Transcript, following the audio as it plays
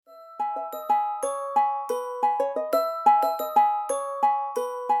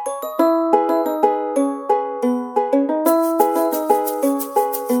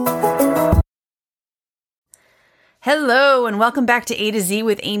Hello, and welcome back to A to Z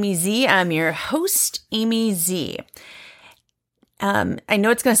with Amy Z. I'm your host, Amy Z. I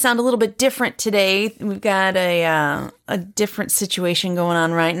know it's going to sound a little bit different today. We've got a different situation going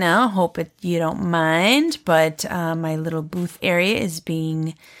on right now. Hope you don't mind, but my little booth area is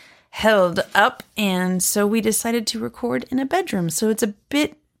being held up, and so we decided to record in a bedroom. So it's a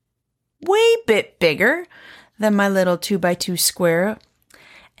way bigger than my little 2x2 square.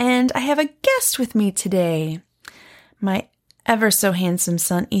 And I have a guest with me today. My ever so handsome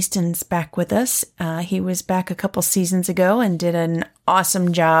son, Easton's back with us. He was back a couple seasons ago and did an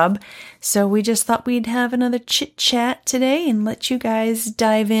awesome job. So we just thought we'd have another chit chat today and let you guys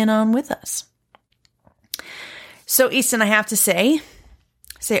dive in on with us. So Easton, I have to say,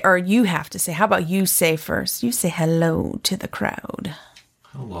 or you have to say, how about you say first? You say hello to the crowd.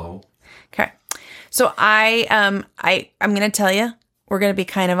 Hello. Okay. So I'm going to tell you, we're going to be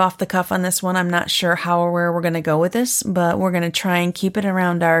kind of off the cuff on this one. I'm not sure how or where we're going to go with this, but we're going to try and keep it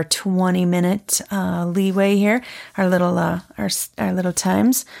around our 20-minute leeway here, our little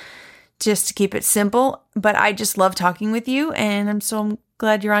times, just to keep it simple. But I just love talking with you, and I'm so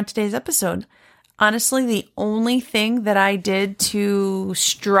glad you're on today's episode. Honestly, the only thing that I did to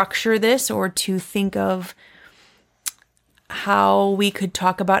structure this or to think of how we could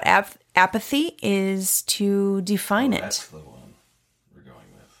talk about apathy is to define it. That's the one we're going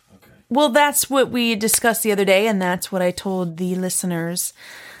with. Okay. Well, that's what we discussed the other day, and that's what I told the listeners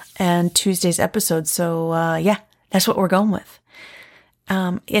in Tuesday's episode. So, that's what we're going with.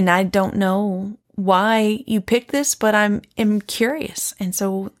 And I don't know why you picked this, but I'm curious. And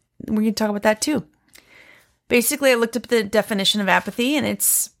so we're going to talk about that too. Basically, I looked up the definition of apathy, and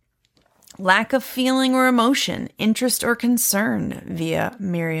it's lack of feeling or emotion, interest or concern via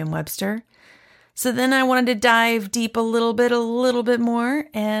Merriam-Webster. So then I wanted to dive deep a little bit more,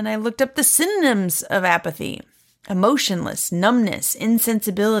 and I looked up the synonyms of apathy: emotionless, numbness,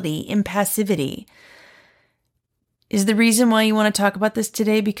 insensibility, impassivity. Is the reason why you want to talk about this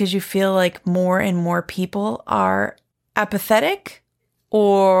today because you feel like more and more people are apathetic,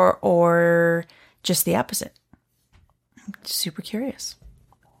 or just the opposite? I'm super curious.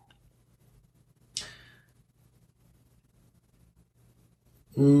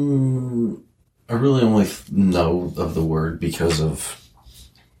 I really only know of the word because of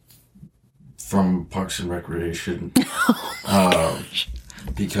from Parks and Recreation.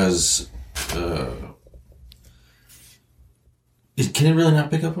 Because can it really not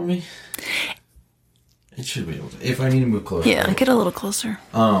pick up on me? It should be able to. If I need to move closer. Yeah, get a little closer.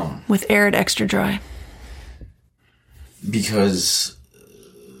 With arid extra dry. Because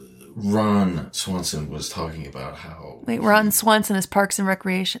Ron Swanson was talking about how... Wait, Ron Swanson is Parks and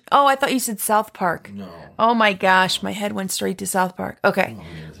Recreation. Oh, I thought you said South Park. No. Oh my gosh, my head went straight to South Park. Okay.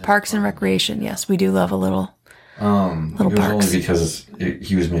 Parks and Recreation. Yes, we do love a little parks. Only because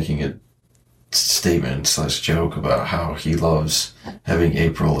he was making a statement / joke about how he loves having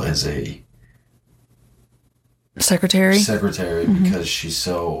April as a secretary because she's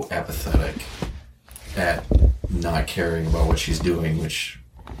so apathetic at not caring about what she's doing, which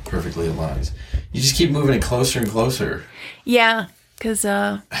perfectly aligns. You just keep moving it closer and closer. Yeah, because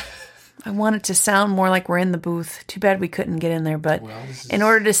I want it to sound more like we're in the booth. Too bad we couldn't get in there, but in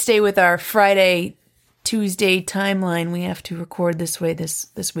order to stay with our Friday, Tuesday timeline, we have to record this way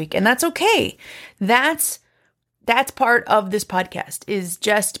this week. And that's okay. That's part of this podcast, is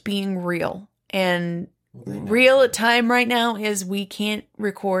just being real. And real time right now is we can't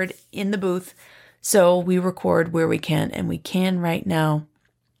record in the booth. So we record where we can, and we can right now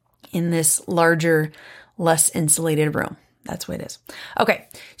in this larger, less insulated room. That's what it is. Okay,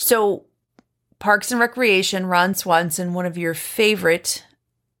 so Parks and Recreation, Ron Swanson, one of your favorite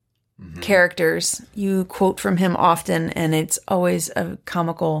characters. You quote from him often, and it's always a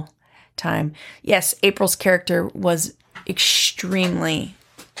comical time. Yes, April's character was extremely,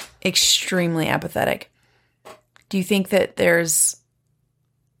 extremely apathetic. Do you think that is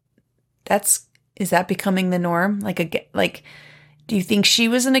that becoming the norm? Do you think she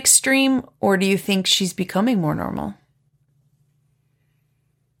was an extreme, or do you think she's becoming more normal?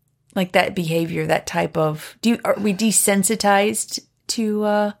 Like that behavior, that type of, are we desensitized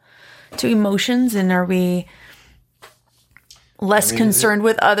to emotions, and are we less concerned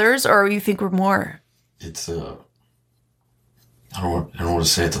with others, or you think we're more? It's I don't want to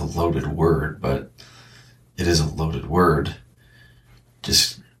say it's a loaded word, but it is a loaded word.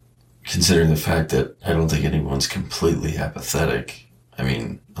 Just considering the fact that I don't think anyone's completely apathetic. I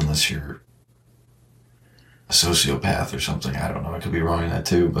mean, unless you're a sociopath or something. I don't know. I could be wrong in that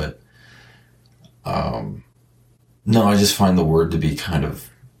too, but no, I just find the word to be kind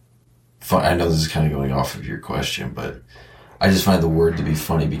of fun. I know this is kind of going off of your question, but I just find the word to be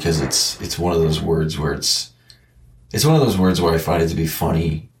funny because it's one of those words where it's one of those words where I find it to be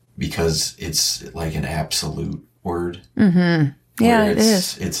funny because it's like an absolute word. Mm-hmm. Yeah, it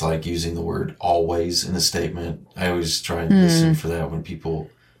is. It's like using the word always in a statement. I always try and listen for that when people,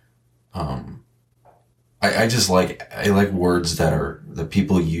 I like words that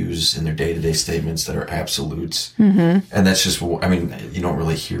people use in their day-to-day statements that are absolutes. Mm-hmm. And that's just, I mean, you don't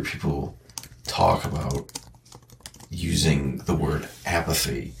really hear people talk about using the word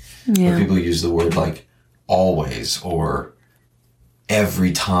apathy. Yeah. But people use the word like always or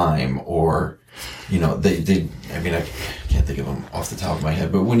every time or, you know, they I mean, I can't think of them off the top of my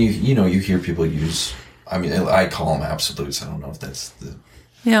head, but when you hear people use, I mean, I call them absolutes. I don't know if that's the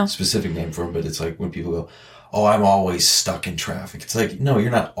specific name for them, but it's like when people go, oh, I'm always stuck in traffic. It's like, no,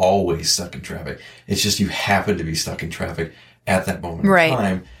 you're not always stuck in traffic. It's just you happen to be stuck in traffic at that moment in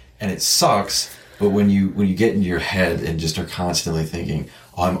time, and it sucks. But when you get into your head and just are constantly thinking,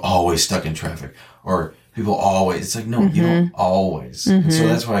 oh, I'm always stuck in traffic, or people always, it's like, no, you don't always. Mm-hmm. And so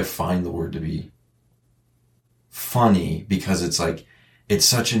that's why I find the word to be funny, because it's like, it's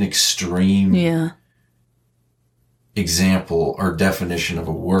such an extreme example or definition of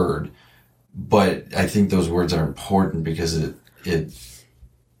a word. But I think those words are important because it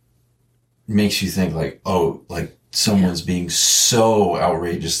makes you think like, oh, like someone's being so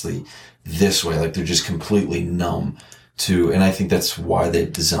outrageously this way, like they're just completely numb to, and I think that's why they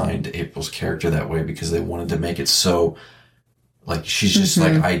designed April's character that way, because they wanted to make it so, like, she's just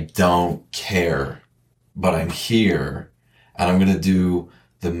like, I don't care, but I'm here, and I'm going to do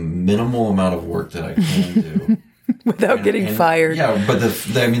the minimal amount of work that I can do. Without getting fired. Yeah, but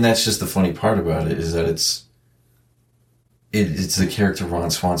I mean, that's just the funny part about it, is that it's the character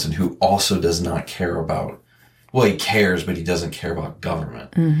Ron Swanson, who also does not care about, well, he cares, but he doesn't care about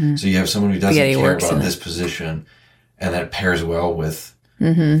government. Mm-hmm. So you have someone who doesn't care about this position, and that pairs well with,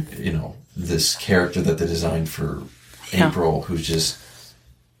 you know, this character that they designed for April, who just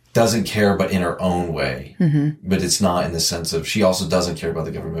doesn't care, but in her own way. Mm-hmm. But it's not in the sense of, she also doesn't care about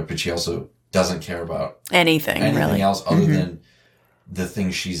the government, but she also doesn't care about anything really else other than the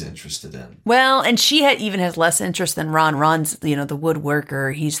things she's interested in. Well, and she even has less interest than Ron. Ron's, you know, the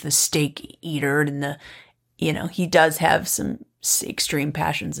woodworker. He's the steak eater, and the, you know, he does have some extreme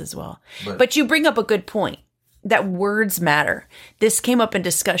passions as well. But you bring up a good point, that words matter. This came up in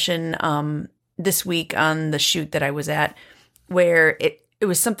discussion this week on the shoot that I was at, where it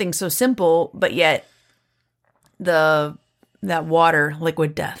was something so simple, but yet that water,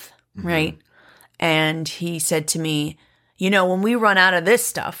 liquid death, right? And he said to me, you know, when we run out of this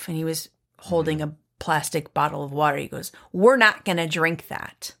stuff, and he was holding a plastic bottle of water, he goes, we're not going to drink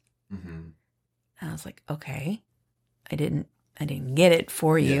that. And I was like, okay, I didn't get it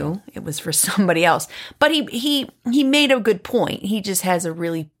for you. It was for somebody else. But he made a good point. He just has a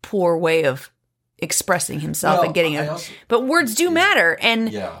really poor way of expressing himself and getting but words do matter.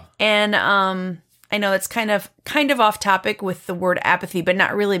 And I know it's kind of off topic with the word apathy, but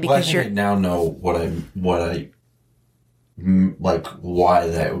not really, because I now know what I like, why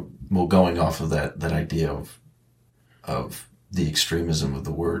that, well, going off of that idea of the extremism of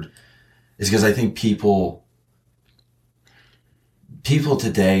the word, is because I think people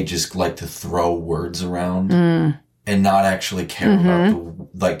today just like to throw words around and not actually care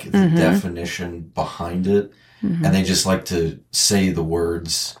about the definition behind it. And they just like to say the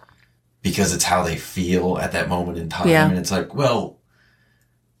words because it's how they feel at that moment in time. And it's like, well,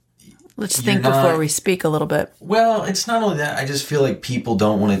 let's think before we speak a little bit. Well, it's not only that. I just feel like people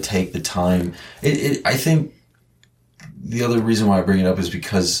don't want to take the time. I think the other reason why I bring it up is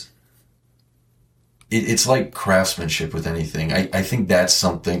because it's like craftsmanship with anything. I think that's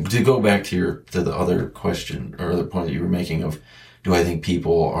something, to go back to the other question or the point that you were making of, do I think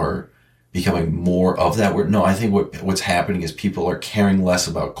people are becoming more of that word? No, I think what's happening is people are caring less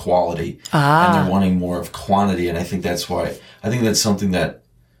about quality and they're wanting more of quantity. And I think that's why, I think that's something that,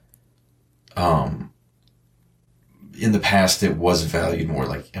 in the past it was valued more.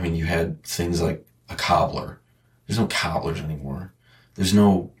 Like, I mean, you had things like a cobbler. There's no cobblers anymore. There's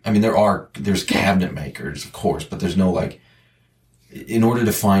cabinet makers, of course, but there's no, like, in order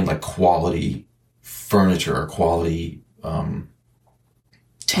to find like quality furniture or quality,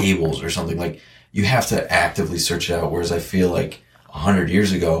 tables or something, like, you have to actively search it out. Whereas I feel like 100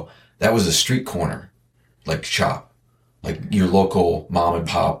 years ago, that was a street corner, like, shop, like your local mom and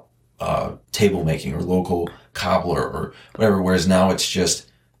pop, table making, or local cobbler or whatever. Whereas now it's just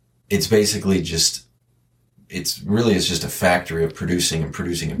a factory of producing and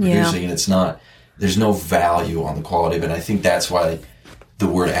producing and producing. And it's not, there's no value on the quality of it. And I think that's why the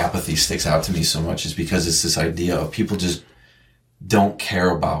word apathy sticks out to me so much is because it's this idea of people just don't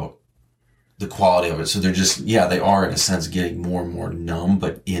care about the quality of it. So they're just, they are in a sense getting more and more numb,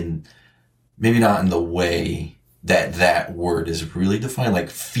 but maybe not in the way that word is really defined,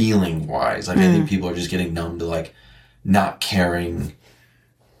 like feeling wise. Like I think people are just getting numb to like not caring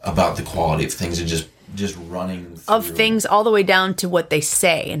about the quality of things and just running through. Of things all the way down to what they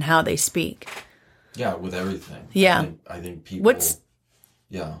say and how they speak. Yeah, with everything. Yeah. I think people...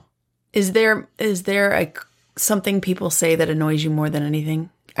 Is there something people say that annoys you more than anything?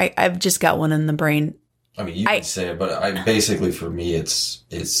 I've just got one in the brain. I mean, you can say it, but basically for me, it's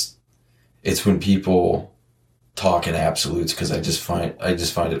when people talk in absolutes, because I just find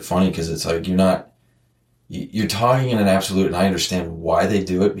it funny, because it's like you're talking in an absolute, and I understand why they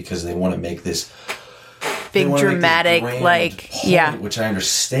do it, because they want to make this big dramatic, point, which I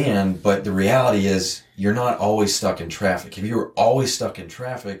understand, but the reality is you're not always stuck in traffic. If you were always stuck in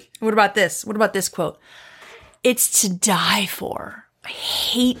traffic... What about this quote? It's to die for. I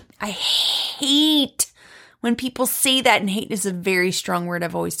hate when people say that, and hate is a very strong word.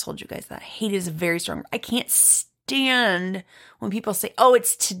 I've always told you guys that. Hate is a very strong word. I can't stand when people say, oh,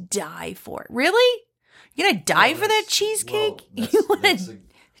 it's to die for. Really? You're going to die for that cheesecake? You want to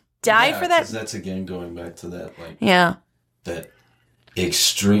die for that? That's again going back to that, that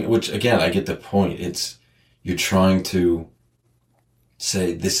extreme, which again, I get the point. It's, you're trying to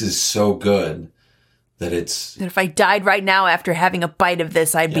say, this is so good that if I died right now after having a bite of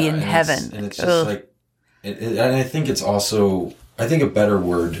this, I'd be in heaven. And it's just like, and I think it's also, I think a better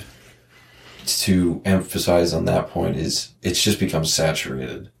word to emphasize on that point is it's just become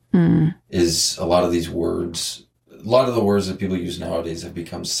saturated. Is a lot of these words, a lot of the words that people use nowadays have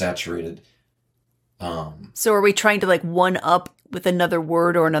become saturated. So are we trying to like one up with another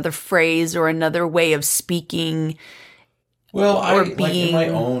word or another phrase or another way of speaking? Well, like in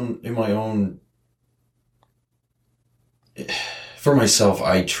my own, for myself,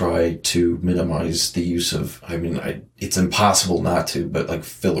 I try to minimize the use of, it's impossible not to, but like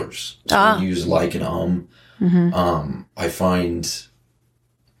fillers. So I use like and I find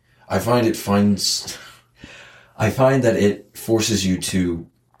that it forces you to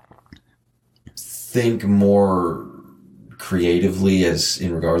think more creatively, as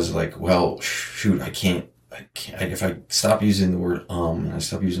in regards to like, well, shoot, I can't, if I stop using the word and I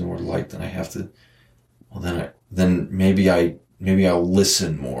stop using the word like, then I have to, then maybe I'll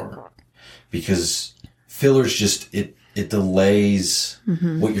listen more, because fillers just, it delays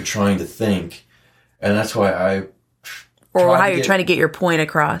what you're trying to think. And that's why how you're trying to get your point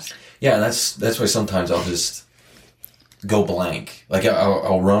across. Yeah, that's why sometimes I'll just go blank. Like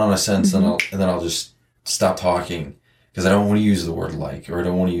I'll run on a sentence and then I'll just stop talking, because I don't want to use the word like, or I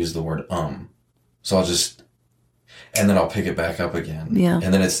don't want to use the word So I'll just, and then I'll pick it back up again. Yeah.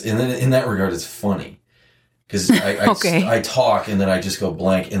 And then in that regard, it's funny. Because I talk and then I just go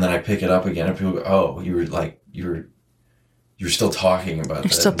blank and then I pick it up again and people go, oh, you're still talking about that.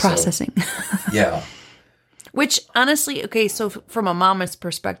 You're still processing. So, yeah. Which honestly, okay, so from a mama's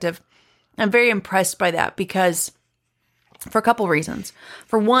perspective, I'm very impressed by that, because for a couple reasons.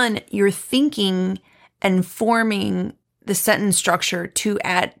 For one, you're thinking and forming the sentence structure to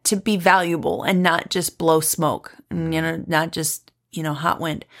be valuable and not just blow smoke and, not just, hot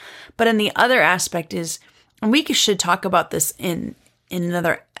wind. But then the other aspect is, and we should talk about this in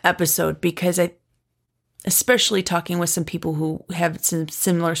another episode, because especially talking with some people who have some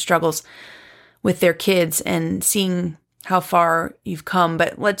similar struggles with their kids and seeing how far you've come.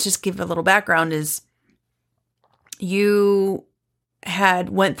 But let's just give a little background. Is you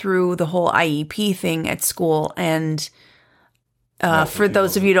went through the whole IEP thing at school, and for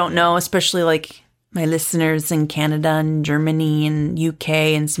those of you who don't know, especially like my listeners in Canada and Germany and UK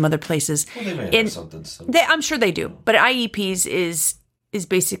and some other places. Well, they may have something similar. I'm sure they do. But IEPs is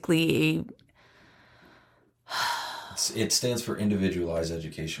basically it stands for Individualized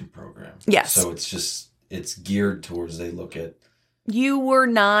Education Program. Yes. So it's geared towards, they look at. You were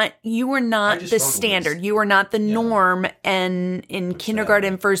not the standard. You were not the norm. And in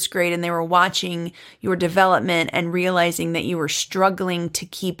kindergarten, first grade, and they were watching your development and realizing that you were struggling to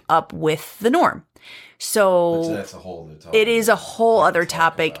keep up with the norm. So that's a whole other topic. It is a whole other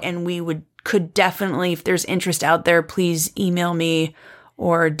topic, and we could definitely, if there's interest out there, please email me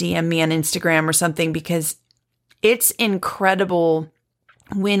or DM me on Instagram or something, because it's incredible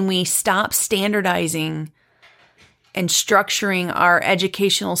when we stop standardizing and structuring our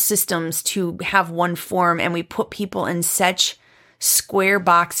educational systems to have one form, and we put people in such square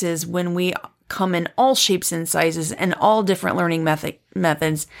boxes when we come in all shapes and sizes and all different learning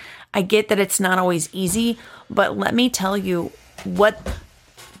methods. I get that it's not always easy, but let me tell you what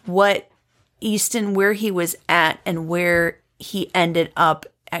what Easton, where he was at and where he ended up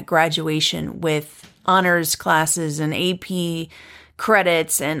at graduation with honors classes and AP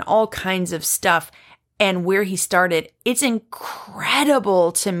credits and all kinds of stuff, and where he started, it's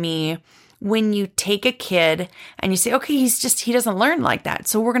incredible to me when you take a kid and you say, okay, he doesn't learn like that.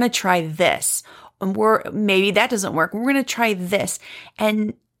 So we're going to try this. And maybe that doesn't work. We're going to try this.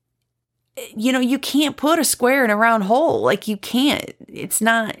 And, you can't put a square in a round hole. Like you can't.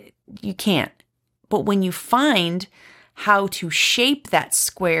 You can't. But when you find how to shape that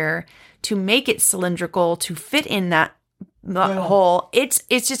square, to make it cylindrical, to fit in that hole, it's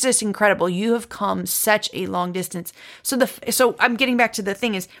just incredible. You have come such a long distance. So I'm getting back to the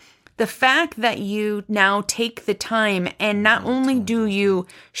thing is, the fact that you now take the time and not only do you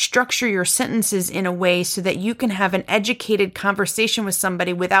structure your sentences in a way so that you can have an educated conversation with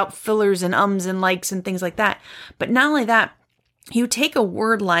somebody without fillers and ums and likes and things like that, but not only that, you take a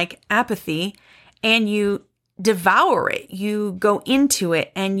word like apathy and you devour it. You go into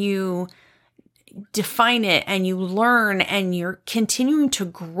it and you define it and you learn and you're continuing to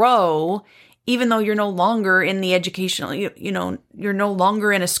grow. Even though you're no longer in the educational, you're no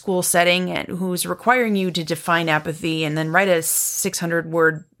longer in a school setting and who's requiring you to define apathy and then write a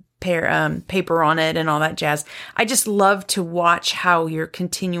 600-word paper on it and all that jazz. I just love to watch how you're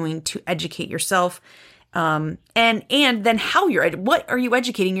continuing to educate yourself, and then what are you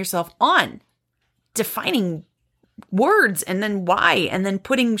educating yourself on? Defining words and then why, and then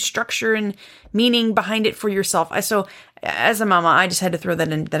putting structure and meaning behind it for yourself. So as a mama, I just had to throw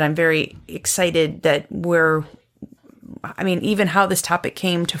that in, that I'm very excited that even how this topic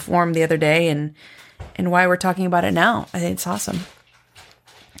came to form the other day and why we're talking about it now. I think it's awesome.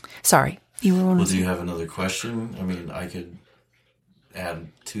 Sorry. You were do you have another question? I mean, I could add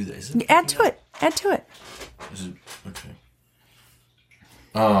to this. Add to it. Is it okay?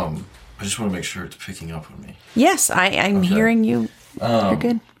 I just want to make sure it's picking up on me. Yes, I'm okay. Hearing you. You're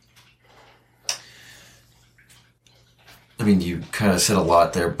good. I mean, you kind of said a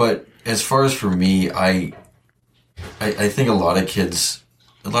lot there, but as far as for me, I think a lot of kids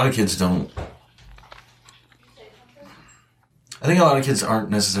don't. I think a lot of kids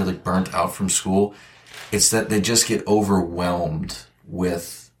aren't necessarily burnt out from school. It's that they just get overwhelmed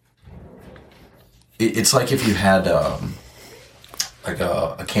with. It's like if you had like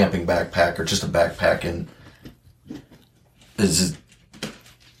a camping backpack or just a backpack, and if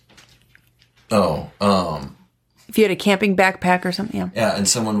you had a camping backpack or something, yeah, and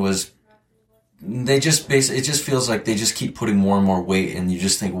someone was, they just basically, it just feels like they just keep putting more and more weight, and you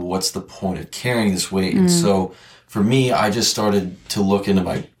just think, well, what's the point of carrying this weight? And so for me, I just started to look into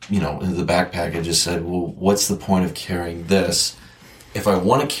my, into the backpack. I just said, well, what's the point of carrying this? If I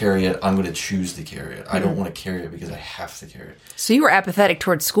want to carry it, I'm going to choose to carry it. I don't want to carry it because I have to carry it. So you were apathetic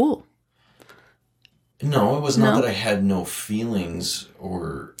towards school? No, it was not that I had no feelings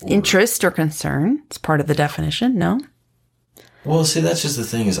or interest or concern. It's part of the definition, no? Well, see, that's just the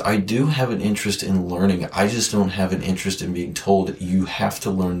thing is I do have an interest in learning. I just don't have an interest in being told you have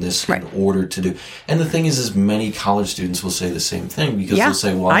to learn this in order to do. And the thing is many college students will say the same thing because they'll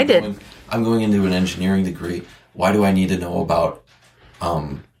say, well, I'm going into an engineering degree. Why do I need to know about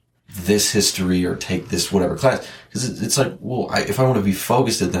this history or take this whatever class? Because it's like, well, if I want to be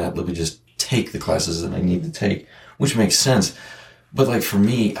focused in that, let me just take the classes that I need to take, which makes sense. But like for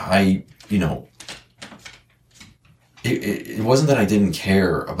me, it wasn't that I didn't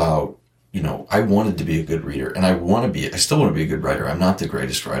care about, I wanted to be a good reader, and I still want to be a good writer. I'm not the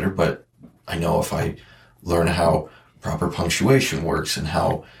greatest writer, but I know if I learn how proper punctuation works and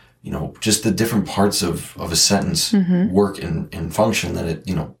how, just the different parts of a sentence work and function,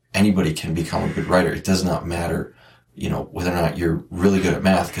 that anybody can become a good writer. It does not matter, whether or not you're really good at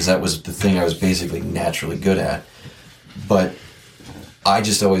math, because that was the thing I was basically naturally good at. But I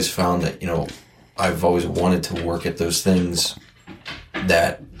just always found that, I've always wanted to work at those things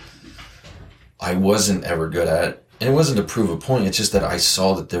that I wasn't ever good at. And it wasn't to prove a point. It's just that I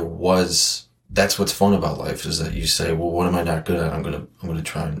saw that that's what's fun about life, is that you say, well, what am I not good at? I'm going to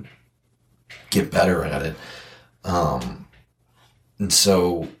try and get better at it. And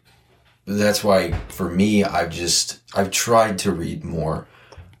so that's why for me, I've tried to read more.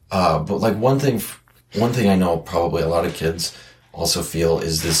 But like one thing I know probably a lot of kids also feel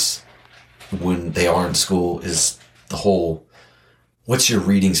is this, when they are in school, is the whole, what's your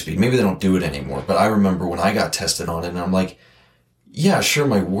reading speed? Maybe they don't do it anymore, but I remember when I got tested on it and I'm like, yeah, sure,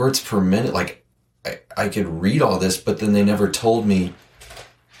 my words per minute, like I could read all this, but then they never told me,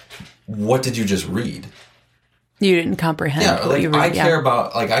 what did you just read? You didn't comprehend what you read. I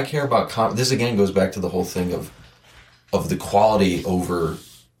care about, this again goes back to the whole thing of the quality over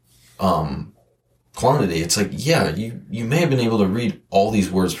quantity. It's like, yeah, you may have been able to read all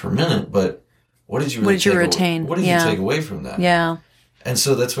these words per minute, but what did you retain? What did you take away from that? Yeah. And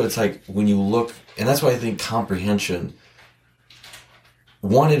so that's what it's like when you look, and that's why I think comprehension,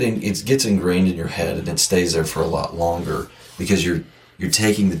 it gets ingrained in your head and it stays there for a lot longer because you're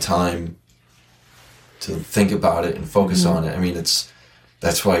taking the time to think about it and focus on it. I mean,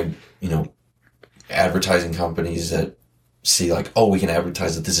 that's why, advertising companies that see like, oh, we can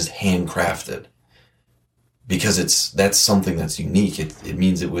advertise that this is handcrafted because that's something that's unique. It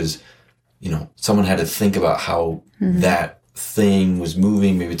means it was, someone had to think about how that thing was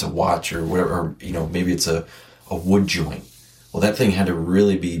moving. Maybe it's a watch or whatever, or, maybe it's a wood joint. Well, that thing had to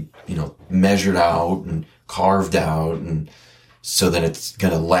really be, measured out and carved out, and so then it's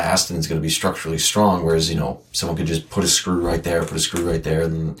going to last and it's going to be structurally strong. Whereas, someone could just put a screw right there,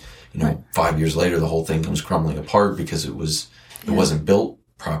 and then, 5 years later, the whole thing comes crumbling apart because it wasn't built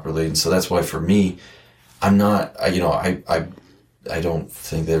properly. And so that's why for me, I'm not, I don't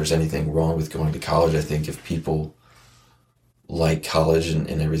think there's anything wrong with going to college. I think if people like college and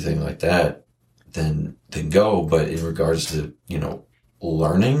everything like that, then go. But in regards to,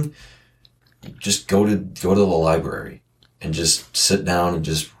 learning, just go to the library and just sit down and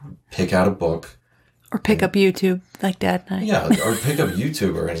just pick out a book. Or pick up YouTube, like Dad and I. Yeah, or pick up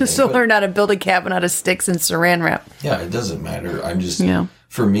YouTube or anything. Just to learn how to build a cabin out of sticks and saran wrap. Yeah, it doesn't matter. I'm just,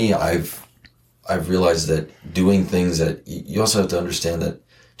 for me, I've realized that doing things that, you also have to understand that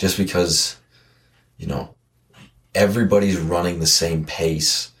just because, everybody's running the same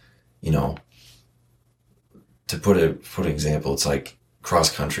pace, to put an example, it's like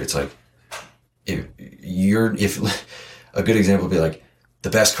cross country. It's like, if a good example would be like, the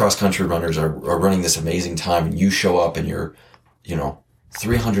best cross-country runners are running this amazing time, and you show up and you're,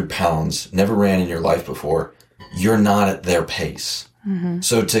 300 pounds, never ran in your life before. You're not at their pace. Mm-hmm.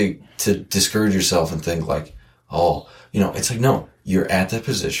 So to discourage yourself and think like, oh, it's like, no, you're at that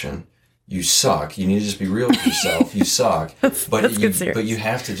position. You suck. You need to just be real with yourself. You suck. But you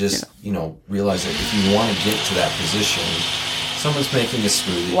have to just, realize that if you want to get to that position, someone's making a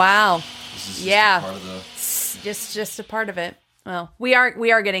smoothie. Wow. This is just a part of just a part of it. Well, we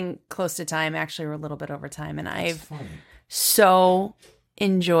are getting close to time. Actually, we're a little bit over time, and I've so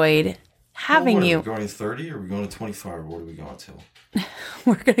enjoyed having you. Are we going to 30 or are we going to 25? What are we going till?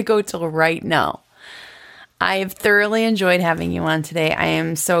 We're going to go till right now. I have thoroughly enjoyed having you on today. I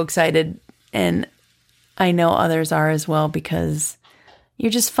am so excited, and I know others are as well because you're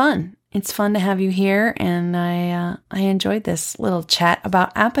just fun. It's fun to have you here, and I enjoyed this little chat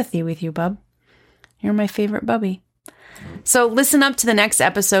about apathy with you, bub. You're my favorite bubby. So listen up to the next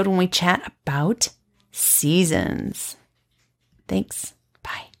episode when we chat about seasons. Thanks.